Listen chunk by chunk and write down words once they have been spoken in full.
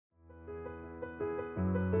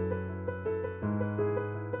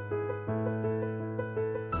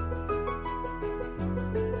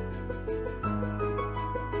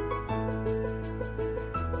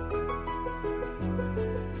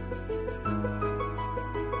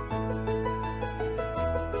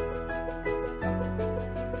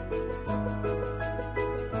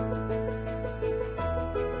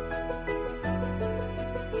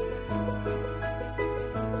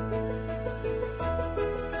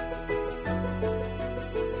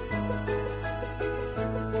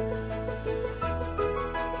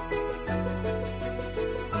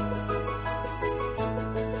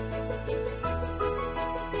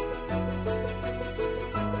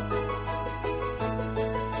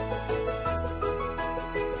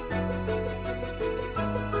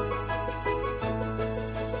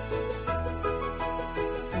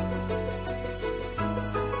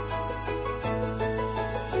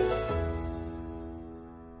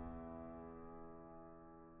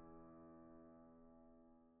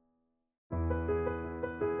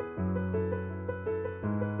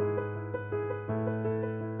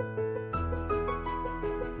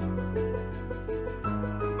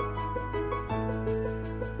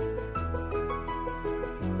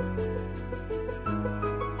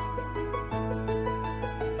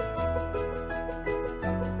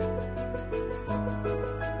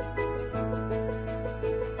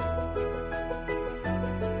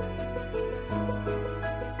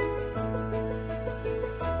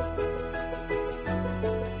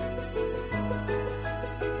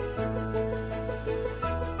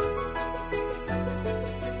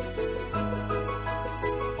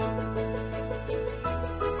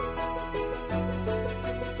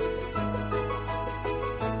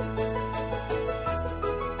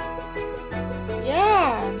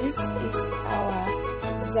this is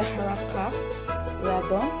our Zahra cap. We are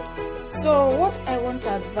done. So what I want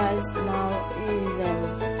to advise now is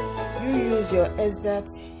you use your exact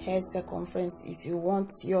hair circumference if you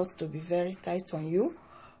want yours to be very tight on you.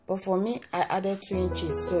 But for me, I added 2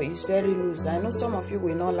 inches, so it's very loose. I know some of you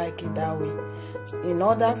will not like it that way. So in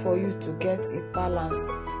order for you to get it balanced,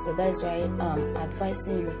 so that's why I'm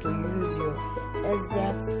advising you to use your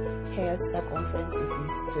exact hair circumference. If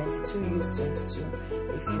it's 22, use 22.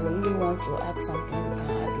 If you really want to add something, you can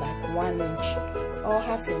add like 1 inch or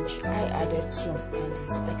 ½ inch. I added 2, and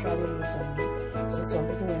it's actually loose on me, so some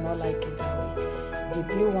people will not like it that way. The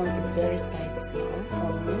blue one is very tight now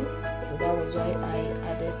on me, so that was why I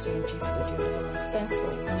added 2 inches to the other one. Thanks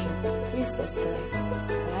for watching. Please subscribe.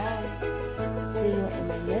 Bye. See you in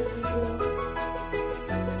my next video.